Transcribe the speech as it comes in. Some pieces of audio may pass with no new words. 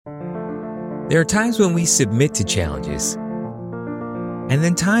There are times when we submit to challenges, and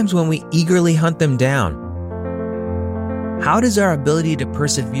then times when we eagerly hunt them down. How does our ability to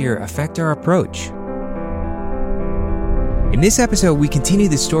persevere affect our approach? In this episode, we continue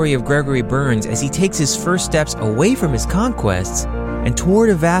the story of Gregory Burns as he takes his first steps away from his conquests and toward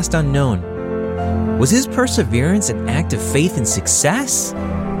a vast unknown. Was his perseverance an act of faith and success,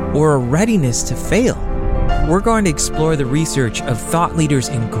 or a readiness to fail? We're going to explore the research of thought leaders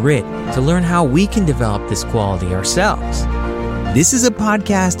in grit to learn how we can develop this quality ourselves. This is a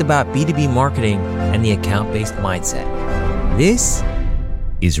podcast about B2B marketing and the account-based mindset. This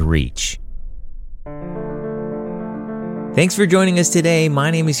is Reach. Thanks for joining us today.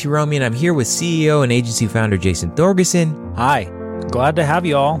 My name is Hiromi, and I'm here with CEO and agency founder Jason Thorgerson. Hi, glad to have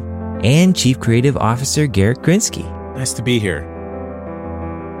you all. And Chief Creative Officer Garrett Krinsky. Nice to be here.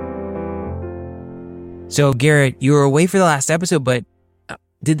 So, Garrett, you were away for the last episode, but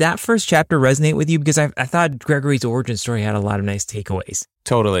did that first chapter resonate with you? Because I thought Gregory's origin story had a lot of nice takeaways.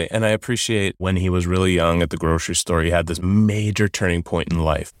 Totally. And I appreciate when he was really young at the grocery store, he had this major turning point in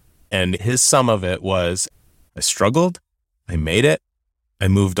life. And his sum of it was, I struggled, I made it, I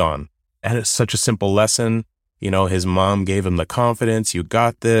moved on. And it's such a simple lesson. You know, his mom gave him the confidence, you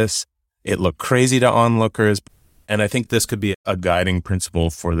got this. It looked crazy to onlookers. And I think this could be a guiding principle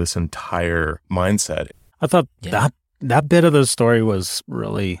for this entire mindset. I thought that bit of the story was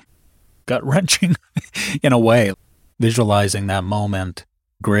really gut-wrenching in a way. Visualizing that moment,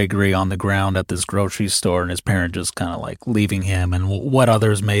 Gregory on the ground at this grocery store and his parent just kind of like leaving him and what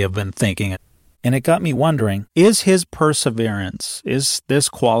others may have been thinking. And it got me wondering, is his perseverance, is this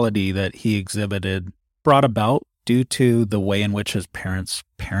quality that he exhibited brought about due to the way in which his parents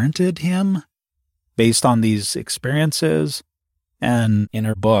parented him based on these experiences? And in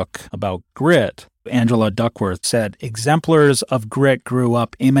her book about grit, Angela Duckworth said, exemplars of grit grew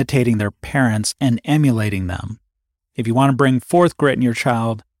up imitating their parents and emulating them. If you want to bring forth grit in your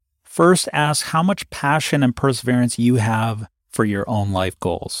child, first ask how much passion and perseverance you have for your own life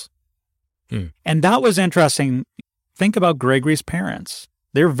goals. And that was interesting. Think about Gregory's parents.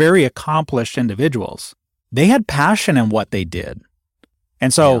 They're very accomplished individuals. They had passion in what they did.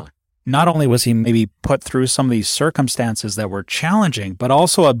 And so not only was he maybe put through some of these circumstances that were challenging, but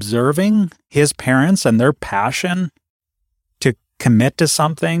also observing his parents and their passion to commit to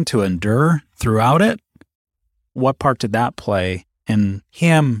something, to endure throughout it. What part did that play in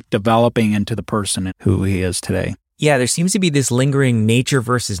him developing into the person who he is today? Yeah, there seems to be this lingering nature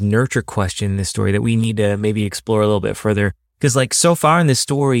versus nurture question in this story that we need to maybe explore a little bit further. Because so far in this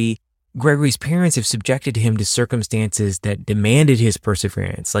story, Gregory's parents have subjected him to circumstances that demanded his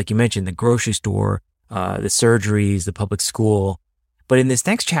perseverance. Like you mentioned, the grocery store, the surgeries, the public school. But in this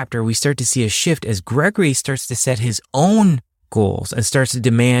next chapter, we start to see a shift as Gregory starts to set his own goals and starts to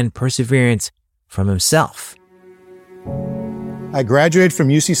demand perseverance from himself. I graduated from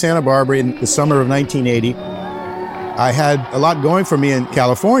UC Santa Barbara in the summer of 1980. I had a lot going for me in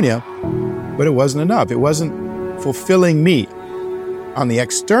California, but it wasn't enough. It wasn't fulfilling me. On the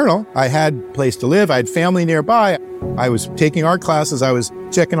external, I had a place to live. I had family nearby. I was taking art classes. I was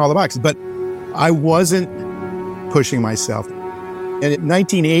checking all the boxes, but I wasn't pushing myself. And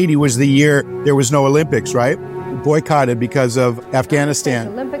 1980 was the year there was no Olympics, right? Boycotted because of Afghanistan.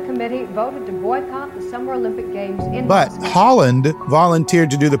 The Olympic Committee voted to boycott the Summer Olympic Games in But Boston. Holland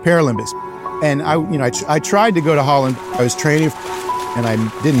volunteered to do the Paralympics. And I tried to go to Holland. I was training and I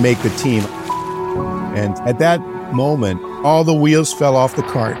didn't make the team. And at that moment, all the wheels fell off the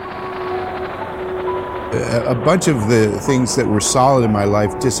cart. A bunch of the things that were solid in my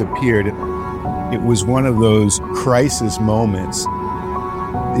life disappeared. It was one of those crisis moments.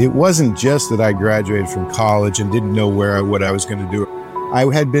 It wasn't just that I graduated from college and didn't know what I was going to do. I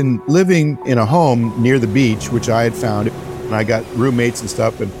had been living in a home near the beach, which I had found, and I got roommates and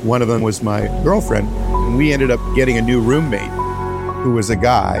stuff, and one of them was my girlfriend. And we ended up getting a new roommate who was a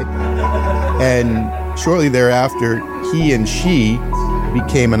guy. And shortly thereafter, he and she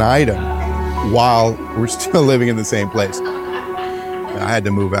became an item while we're still living in the same place. I had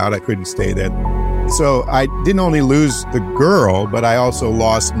to move out. I couldn't stay there. So I didn't only lose the girl, but I also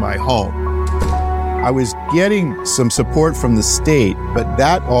lost my home. I was getting some support from the state, but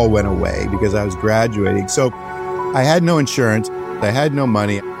that all went away because I was graduating. So I had no insurance. I had no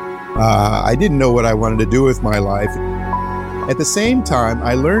money. I didn't know what I wanted to do with my life. At the same time,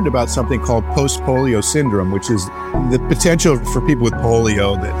 I learned about something called post-polio syndrome, which is the potential for people with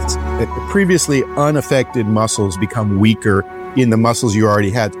polio that previously unaffected muscles become weaker in the muscles you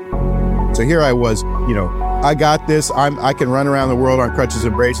already had. So here I was, I got this. I can run around the world on crutches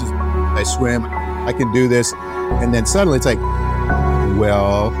and braces. I swim. I can do this. And then suddenly it's like,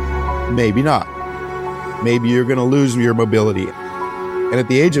 well, maybe not. Maybe you're going to lose your mobility. And at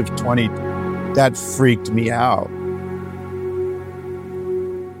the age of 20, that freaked me out.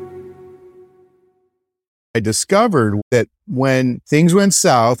 I discovered that when things went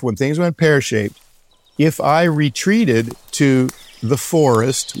south, when things went pear-shaped, if I retreated to the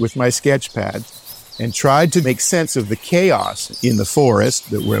forest with my sketch pad and tried to make sense of the chaos in the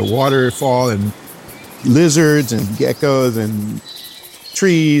forest, that where waterfall and lizards and geckos and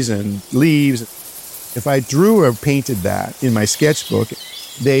trees and leaves, if I drew or painted that in my sketchbook,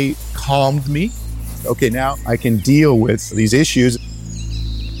 they calmed me. Okay, now I can deal with these issues.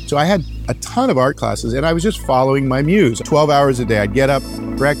 So I had a ton of art classes, and I was just following my muse. 12 hours a day. I'd get up,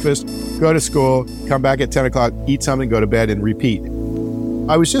 breakfast, go to school, come back at 10 o'clock, eat something, go to bed, and repeat.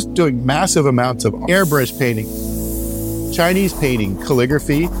 I was just doing massive amounts of airbrush painting, Chinese painting,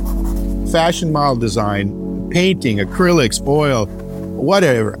 calligraphy, fashion model design, painting, acrylics, oil,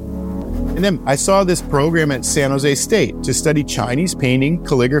 whatever. And then I saw this program at San Jose State to study Chinese painting,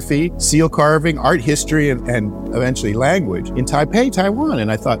 calligraphy, seal carving, art history, and eventually language in Taipei, Taiwan.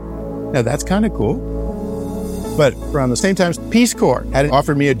 And I thought, now that's kind of cool. But around the same time, Peace Corps had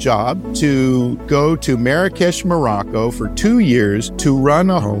offered me a job to go to Marrakesh, Morocco for 2 years to run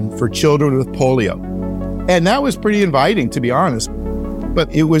a home for children with polio. And that was pretty inviting, to be honest.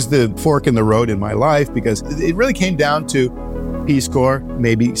 But it was the fork in the road in my life because it really came down to Peace Corps,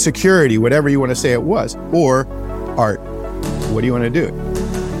 maybe security, whatever you want to say it was, or art. What do you want to do?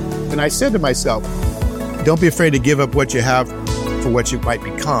 And I said to myself, don't be afraid to give up what you have for what you might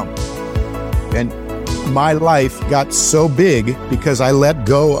become. And my life got so big because I let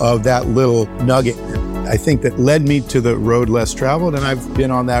go of that little nugget. I think that led me to the road less traveled, and I've been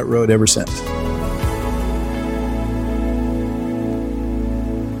on that road ever since.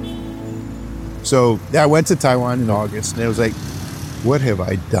 So I went to Taiwan in August, and it was like, what have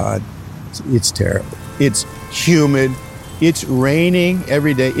I done? It's terrible. It's humid. It's raining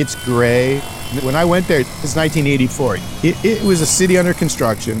every day. It's gray. When I went there, it's 1984. It was a city under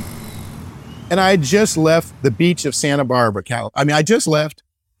construction. And I had just left the beach of Santa Barbara, California. I mean, I just left,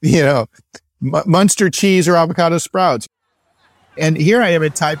 Munster cheese or avocado sprouts. And here I am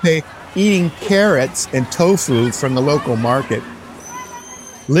in Taipei eating carrots and tofu from the local market,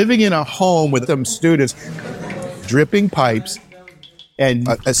 living in a home with some students, dripping pipes, and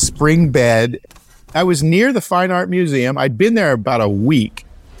a spring bed. I was near the Fine Art Museum. I'd been there about a week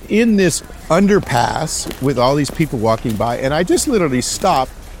in this underpass with all these people walking by. And I just literally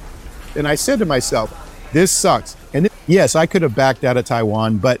stopped and I said to myself, this sucks. And yes, I could have backed out of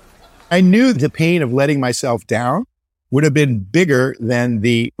Taiwan, but I knew the pain of letting myself down would have been bigger than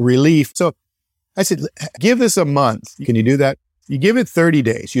the relief. So I said, give this a month. Can you do that? You give it 30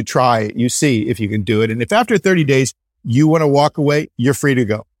 days. You try it. You see if you can do it. And if after 30 days, you want to walk away, you're free to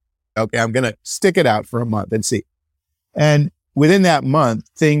go. Okay, I'm going to stick it out for a month and see. And within that month,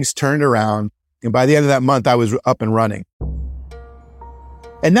 things turned around. And by the end of that month, I was up and running.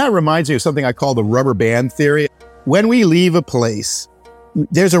 And that reminds me of something I call the rubber band theory. When we leave a place,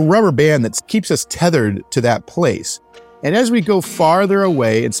 there's a rubber band that keeps us tethered to that place. And as we go farther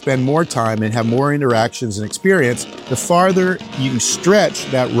away and spend more time and have more interactions and experience, the farther you stretch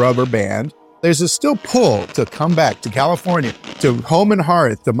that rubber band, there's a still pull to come back to California, to home and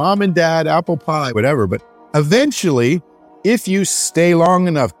hearth, to mom and dad, apple pie, whatever. But eventually, if you stay long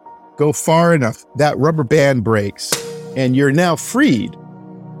enough, go far enough, that rubber band breaks and you're now freed.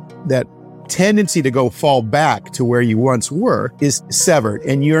 That tendency to go fall back to where you once were is severed,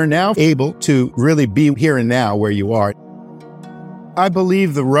 and you're now able to really be here and now where you are. I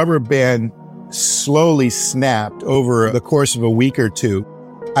believe the rubber band slowly snapped over the course of a week or two.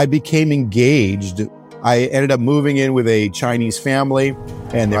 I became engaged. I ended up moving in with a Chinese family,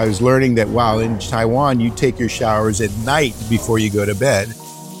 and I was learning that, wow, in Taiwan, you take your showers at night before you go to bed.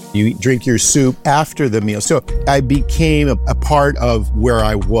 You drink your soup after the meal. So I became a part of where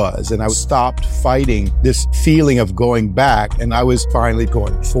I was, and I stopped fighting this feeling of going back, and I was finally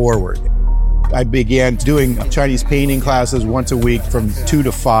going forward. I began doing Chinese painting classes once a week from 2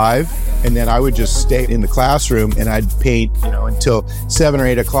 to 5, and then I would just stay in the classroom and I'd paint, until 7 or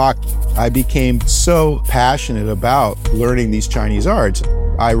 8 o'clock. I became so passionate about learning these Chinese arts.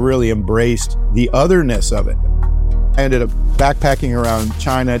 I really embraced the otherness of it. I ended up backpacking around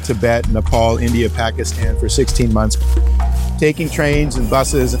China, Tibet, Nepal, India, Pakistan for 16 months, taking trains and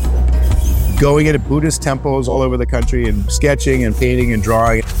buses, going into Buddhist temples all over the country and sketching and painting and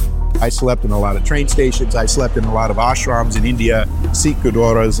drawing. I slept in a lot of train stations. I slept in a lot of ashrams in India, Sikh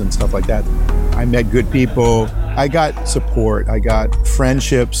guruduwaras and stuff like that. I met good people. I got support. I got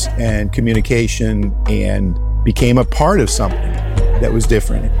friendships and communication and became a part of something. that was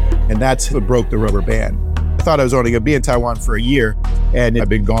different. And that's what broke the rubber band. I thought I was only going to be in Taiwan for a year, and I've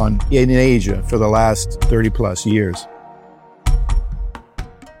been gone in Asia for the last 30 plus years.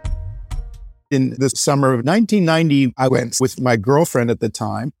 In the summer of 1990, I went with my girlfriend at the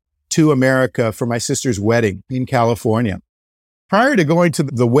time to America for my sister's wedding in California. Prior to going to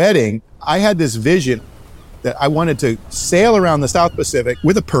the wedding, I had this vision that I wanted to sail around the South Pacific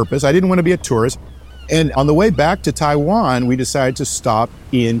with a purpose. I didn't want to be a tourist. And on the way back to Taiwan, we decided to stop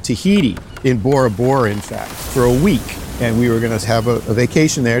in Tahiti, in Bora Bora, in fact, for a week. And we were going to have a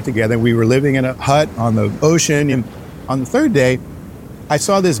vacation there together. We were living in a hut on the ocean. And on the third day, I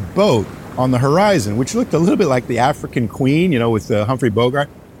saw this boat on the horizon, which looked a little bit like the African Queen, with Humphrey Bogart.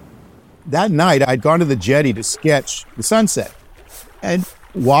 That night, I'd gone to the jetty to sketch the sunset. And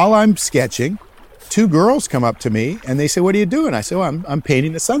while I'm sketching, two girls come up to me and they say, "What are you doing?" I say, "Well, I'm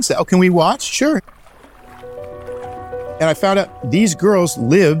painting the sunset." "Oh, can we watch?" "Sure." And I found out these girls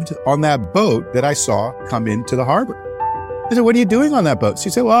lived on that boat that I saw come into the harbor. I said, "What are you doing on that boat?"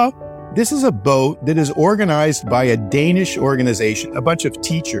 She said, "Well, this is a boat that is organized by a Danish organization, a bunch of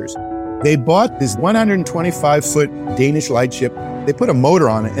teachers. They bought this 125-foot Danish lightship. They put a motor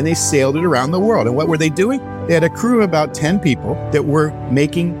on it and they sailed it around the world. And what were they doing? They had a crew of about 10 people that were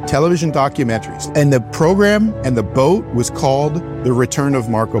making television documentaries. And the program and the boat was called The Return of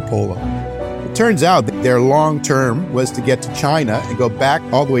Marco Polo. It turns out that their long term was to get to China and go back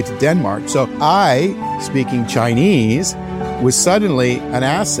all the way to Denmark. So I, speaking Chinese, was suddenly an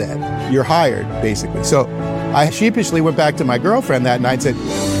asset. You're hired, basically. So I sheepishly went back to my girlfriend that night and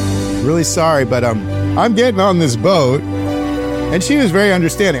said, "Really sorry, but I'm getting on this boat." And she was very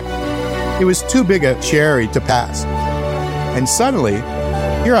understanding. It was too big a cherry to pass. And suddenly,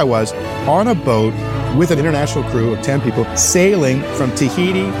 here I was on a boat with an international crew of 10 people sailing from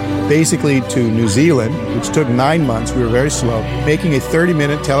Tahiti basically to New Zealand, which took 9 months. We were very slow, making a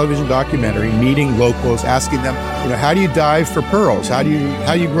 30-minute television documentary, meeting locals, asking them, how do you dive for pearls? How do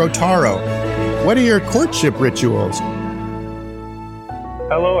you grow taro? What are your courtship rituals?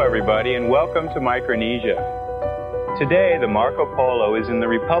 Hello, everybody, and welcome to Micronesia. Today, the Marco Polo is in the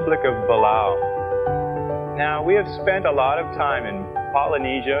Republic of Palau. Now, we have spent a lot of time in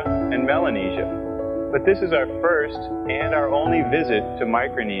Polynesia and Melanesia, but this is our first and our only visit to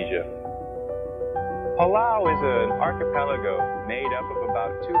Micronesia. Palau is an archipelago made up of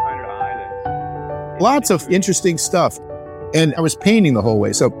about 200 islands. Lots of interesting stuff, and I was painting the whole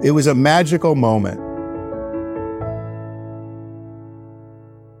way, so it was a magical moment.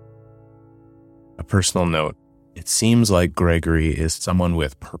 A personal note. It seems like Gregory is someone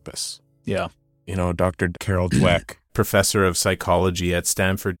with purpose. Yeah. Dr. Carol Dweck, professor of psychology at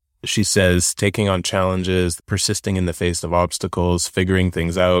Stanford, she says taking on challenges, persisting in the face of obstacles, figuring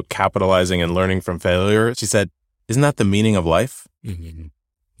things out, capitalizing and learning from failure. She said, isn't that the meaning of life? Mm-hmm.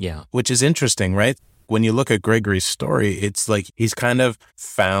 Yeah. Which is interesting, right? When you look at Gregory's story, it's like he's kind of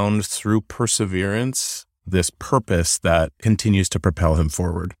found through perseverance this purpose that continues to propel him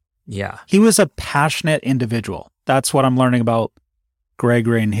forward. Yeah. He was a passionate individual. That's what I'm learning about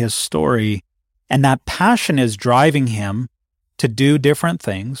Gregory and his story. And that passion is driving him to do different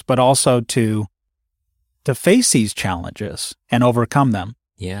things, but also to face these challenges and overcome them.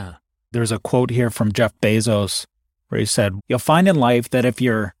 Yeah. There's a quote here from Jeff Bezos where he said, "You'll find in life that if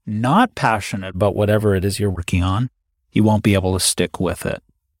you're not passionate about whatever it is you're working on, you won't be able to stick with it."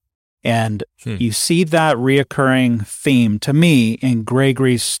 And you see that reoccurring theme to me in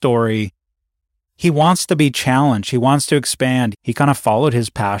Gregory's story. He wants to be challenged. He wants to expand. He kind of followed his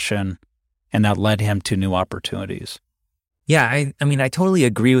passion, and that led him to new opportunities. Yeah, I mean, I totally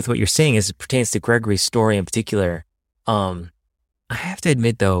agree with what you're saying as it pertains to Gregory's story in particular. I have to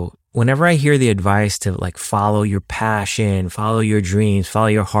admit, though, whenever I hear the advice to follow your passion, follow your dreams, follow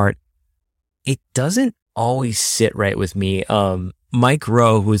your heart, it doesn't always sit right with me. Mike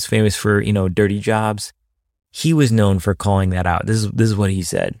Rowe, who's famous for, dirty jobs, he was known for calling that out. This is what he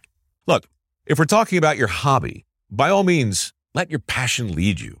said. Look, if we're talking about your hobby, by all means, let your passion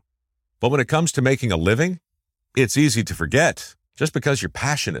lead you. But when it comes to making a living, it's easy to forget. Just because you're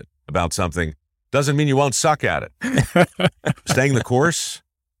passionate about something doesn't mean you won't suck at it. Staying the course,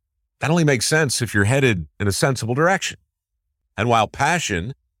 that only makes sense if you're headed in a sensible direction. And while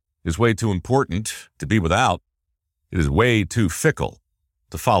passion is way too important to be without, it is way too fickle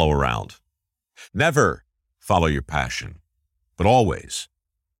to follow around. Never follow your passion, but always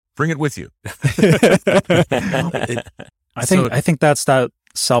bring it with you. I think that's that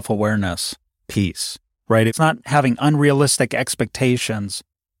self-awareness piece, right? It's not having unrealistic expectations,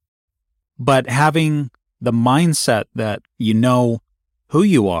 but having the mindset that you know who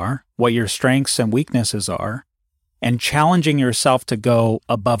you are, what your strengths and weaknesses are, and challenging yourself to go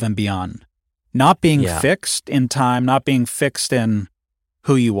above and beyond. Not being fixed in time, not being fixed in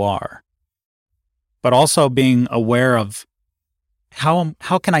who you are, but also being aware of how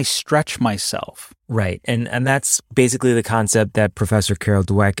can I stretch myself? Right. And that's basically the concept that Professor Carol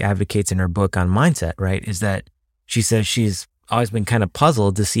Dweck advocates in her book on mindset, right? Is that she says she's always been kind of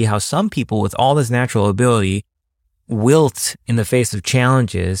puzzled to see how some people with all this natural ability wilt in the face of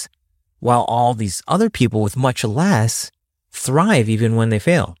challenges, while all these other people with much less thrive even when they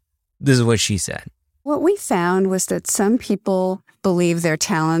fail. This is what she said. What we found was that some people believe their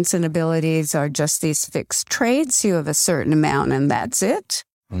talents and abilities are just these fixed traits. You have a certain amount and that's it.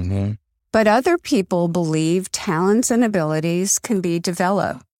 Mm-hmm. But other people believe talents and abilities can be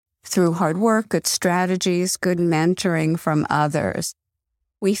developed through hard work, good strategies, good mentoring from others.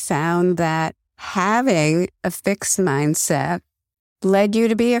 We found that having a fixed mindset led you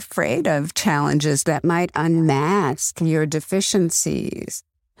to be afraid of challenges that might unmask your deficiencies,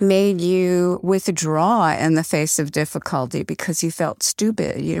 made you withdraw in the face of difficulty because you felt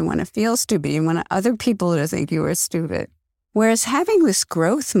stupid. You didn't want to feel stupid. You wanted other people to think you were stupid. Whereas having this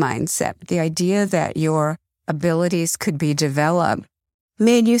growth mindset, the idea that your abilities could be developed,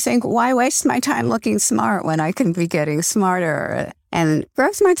 made you think, why waste my time looking smart when I can be getting smarter? And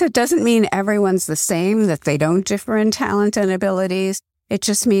growth mindset doesn't mean everyone's the same, that they don't differ in talent and abilities. It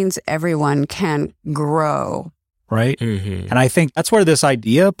just means everyone can grow. Right? Mm-hmm. And I think that's where this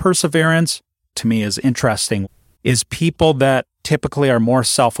idea of perseverance, to me, is interesting, is people that typically are more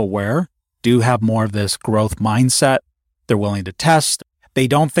self-aware do have more of this growth mindset. They're willing to test. They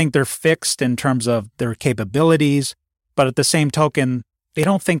don't think they're fixed in terms of their capabilities, but at the same token, they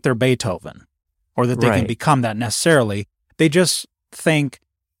don't think they're Beethoven or that they can become that necessarily. They just think,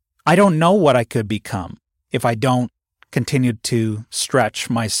 I don't know what I could become if I don't continue to stretch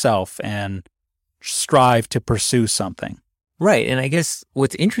myself and strive to pursue something. Right. And I guess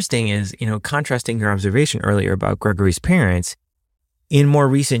what's interesting is, contrasting your observation earlier about Gregory's parents, in more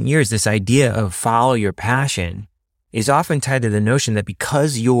recent years, this idea of follow your passion is often tied to the notion that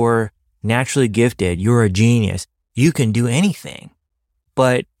because you're naturally gifted, you're a genius, you can do anything.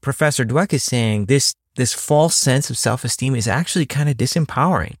 But Professor Dweck is saying this false sense of self-esteem is actually kind of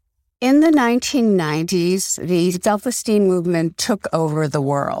disempowering. In the 1990s, the self-esteem movement took over the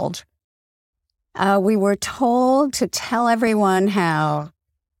world. We were told to tell everyone how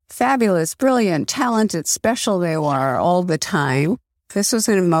fabulous, brilliant, talented, special they were all the time. This was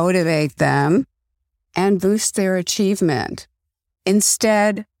going to motivate them and boost their achievement.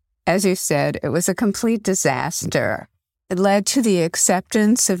 Instead, as you said, it was a complete disaster. It led to the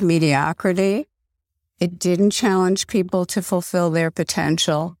acceptance of mediocrity. It didn't challenge people to fulfill their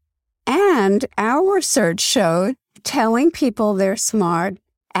potential. And our research showed telling people they're smart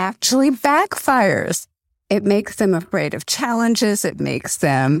actually backfires. It makes them afraid of challenges. It makes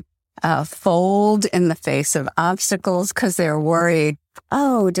them fold in the face of obstacles because they're worried,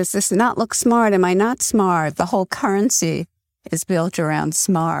 oh, does this not look smart? Am I not smart? The whole currency is built around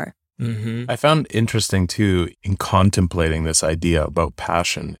smart. Mm-hmm. I found interesting, too, in contemplating this idea about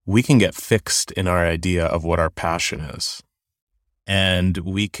passion, we can get fixed in our idea of what our passion is. And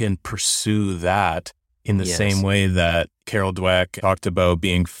we can pursue that in the same way that Carol Dweck talked about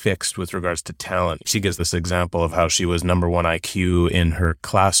being fixed with regards to talent. She gives this example of how she was number one IQ in her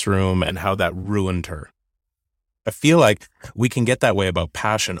classroom and how that ruined her. I feel like we can get that way about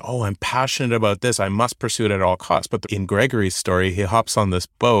passion. Oh, I'm passionate about this. I must pursue it at all costs. But in Gregory's story, he hops on this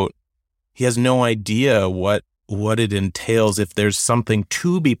boat. He has no idea what it entails if there's something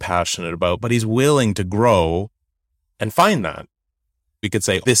to be passionate about, but he's willing to grow and find that. We could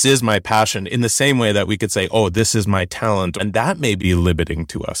say, this is my passion in the same way that we could say, oh, this is my talent. And that may be limiting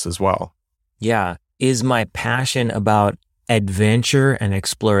to us as well. Yeah. Is my passion about adventure and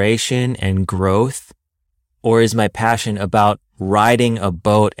exploration and growth? Or is my passion about riding a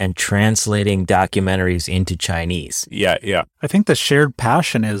boat and translating documentaries into Chinese? Yeah. I think the shared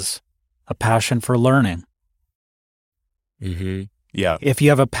passion is a passion for learning. Mm-hmm. Yeah. If you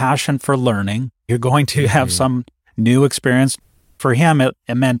have a passion for learning, you're going to have some new experience. For him, it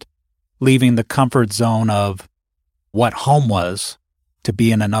meant leaving the comfort zone of what home was to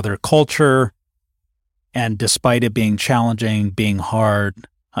be in another culture. And despite it being challenging, being hard,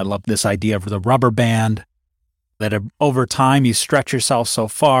 I love this idea of the rubber band, that over time you stretch yourself so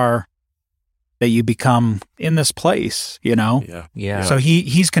far that you become in this place, Yeah. So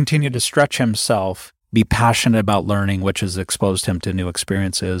he's continued to stretch himself, be passionate about learning, which has exposed him to new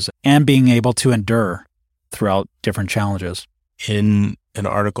experiences, and being able to endure throughout different challenges. In an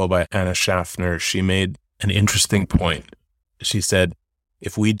article by Anna Schaffner, she made an interesting point. She said,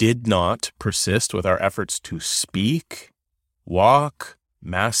 if we did not persist with our efforts to speak, walk,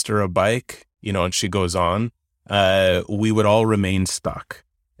 master a bike, and she goes on, we would all remain stuck.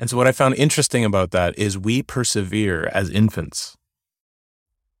 And so what I found interesting about that is we persevere as infants.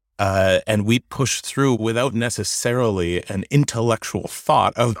 And we push through without necessarily an intellectual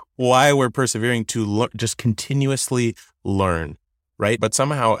thought of why we're persevering to just continuously learn, right? But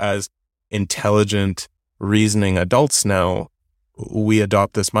somehow as intelligent, reasoning adults now, we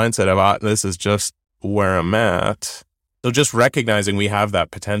adopt this mindset of, this is just where I'm at. So just recognizing we have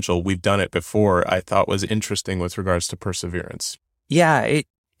that potential, we've done it before, I thought was interesting with regards to perseverance. Yeah,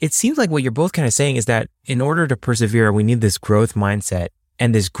 it seems like what you're both kind of saying is that in order to persevere, we need this growth mindset.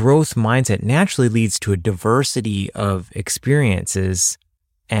 And this growth mindset naturally leads to a diversity of experiences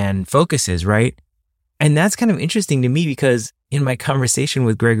and focuses, right? And that's kind of interesting to me because in my conversation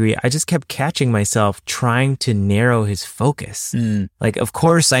with Gregory, I just kept catching myself trying to narrow his focus. Like, of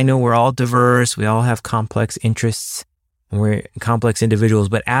course, I know we're all diverse. We all have complex interests. We're complex individuals.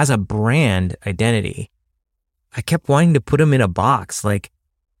 But as a brand identity, I kept wanting to put him in a box. Like,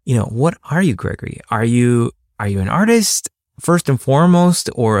 what are you, Gregory? Are you an artist first and foremost,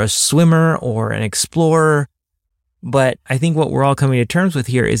 or a swimmer or an explorer? But I think what we're all coming to terms with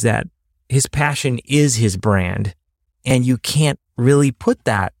here is that his passion is his brand, and you can't really put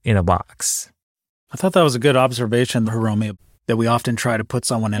that in a box. I thought that was a good observation, Hiromi, that we often try to put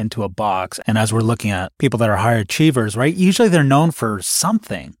someone into a box. And as we're looking at people that are high achievers, right, usually they're known for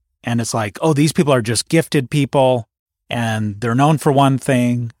something. And it's like, oh, these people are just gifted people and they're known for one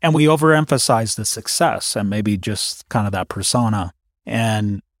thing. And we overemphasize the success and maybe just kind of that persona.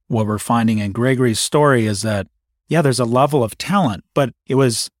 And what we're finding in Gregory's story is that, yeah, there's a level of talent, but it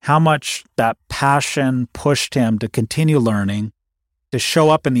was how much that passion pushed him to continue learning, to show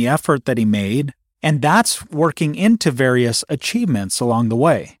up in the effort that he made. And that's working into various achievements along the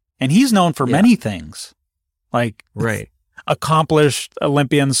way. And he's known for many things, like accomplished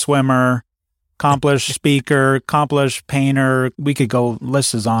Olympian swimmer, accomplished speaker, accomplished painter. We could go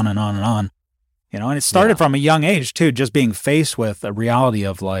lists on and on and on. And it started from a young age too, just being faced with a reality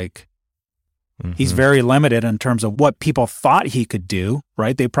of like, he's very limited in terms of what people thought he could do,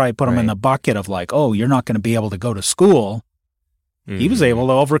 right? They probably put him in the bucket of like, oh, you're not going to be able to go to school. He was able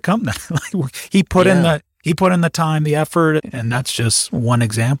to overcome that. He put in the time, the effort, and that's just one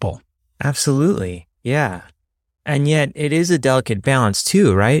example. Absolutely. Yeah. And yet it is a delicate balance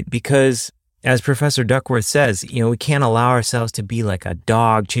too, right? Because as Professor Duckworth says, we can't allow ourselves to be like a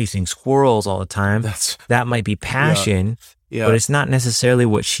dog chasing squirrels all the time. That might be passion, but it's not necessarily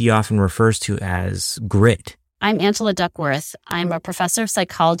what she often refers to as grit. I'm Angela Duckworth. I'm a professor of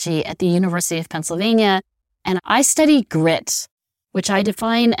psychology at the University of Pennsylvania, and I study grit, which I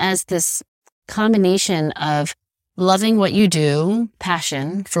define as this combination of loving what you do,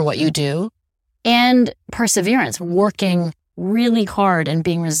 passion for what you do, and perseverance, working really hard and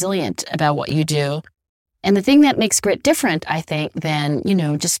being resilient about what you do. And the thing that makes grit different, I think, than,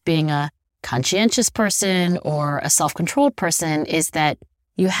 just being a conscientious person or a self-controlled person is that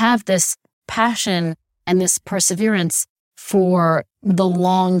you have this passion and this perseverance for the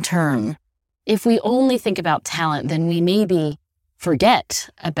long term. If we only think about talent, then we maybe forget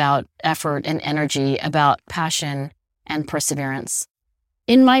about effort and energy, about passion and perseverance.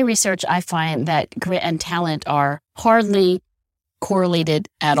 In my research, I find that grit and talent are hardly correlated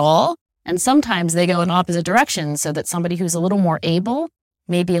at all. And sometimes they go in opposite directions so that somebody who's a little more able,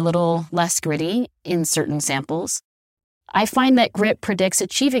 maybe a little less gritty in certain samples. I find that grit predicts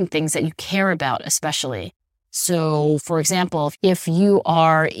achieving things that you care about, especially. So, for example, if you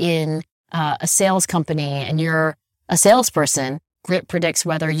are in a sales company and you're a salesperson, grit predicts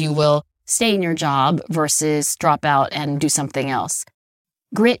whether you will stay in your job versus drop out and do something else.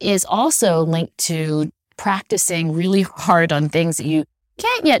 Grit is also linked to practicing really hard on things that you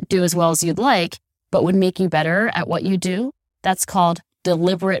can't yet do as well as you'd like, but would make you better at what you do. That's called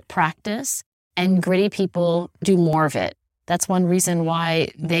deliberate practice, and gritty people do more of it. That's one reason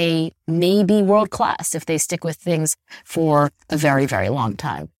why they may be world-class if they stick with things for a very, very long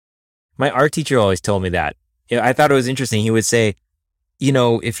time. My art teacher always told me that. I thought it was interesting. He would say,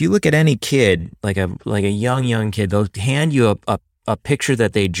 if you look at any kid, like a young kid, they'll hand you a picture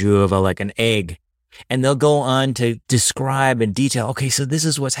that they drew of an egg, and they'll go on to describe in detail, okay, so this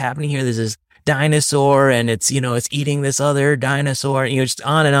is what's happening here. This is dinosaur, and it's eating this other dinosaur, just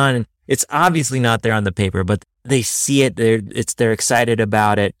on. And it's obviously not there on the paper, but they see it. They're excited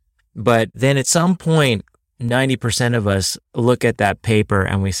about it. But then at some point, 90% of us look at that paper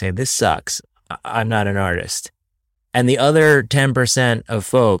and we say, this sucks. I'm not an artist. And the other 10% of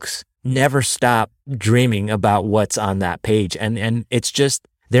folks never stop dreaming about what's on that page. And it's just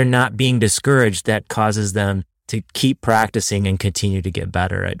they're not being discouraged that causes them to keep practicing and continue to get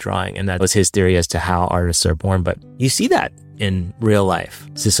better at drawing. And that was his theory as to how artists are born. But you see that in real life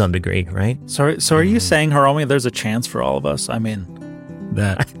to some degree, right? So are you saying, Hiromi, there's a chance for all of us? I mean,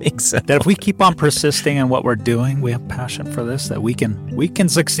 I think so. That if we keep on persisting in what we're doing, we have passion for this, that we can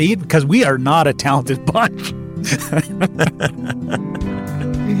succeed, because we are not a talented bunch.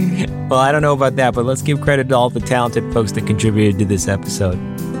 Well, I don't know about that, but let's give credit to all the talented folks that contributed to this episode.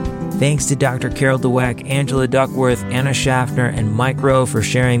 Thanks to Dr. Carol Dweck, Angela Duckworth, Anna Schaffner, and Mike Rowe for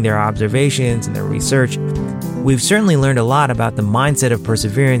sharing their observations and their research. We've certainly learned a lot about the mindset of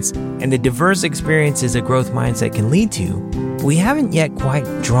perseverance and the diverse experiences a growth mindset can lead to, but we haven't yet quite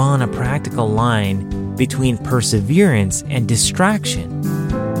drawn a practical line between perseverance and distraction.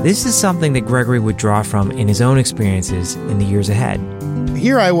 This is something that Gregory would draw from in his own experiences in the years ahead.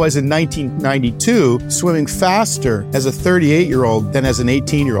 Here I was in 1992 swimming faster as a 38-year-old than as an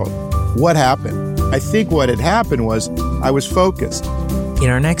 18-year-old. What happened? I think what had happened was I was focused. In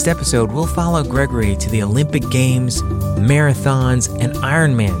our next episode, we'll follow Gregory to the Olympic Games, marathons, and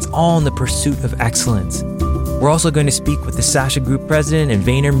Ironmans, all in the pursuit of excellence. We're also going to speak with the Sasha Group president and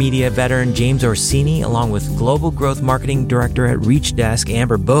VaynerMedia veteran James Orsini, along with Global Growth Marketing Director at ReachDesk,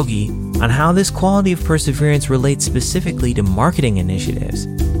 Amber Bogie, on how this quality of perseverance relates specifically to marketing initiatives.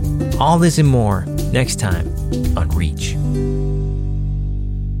 All this and more next time on Reach.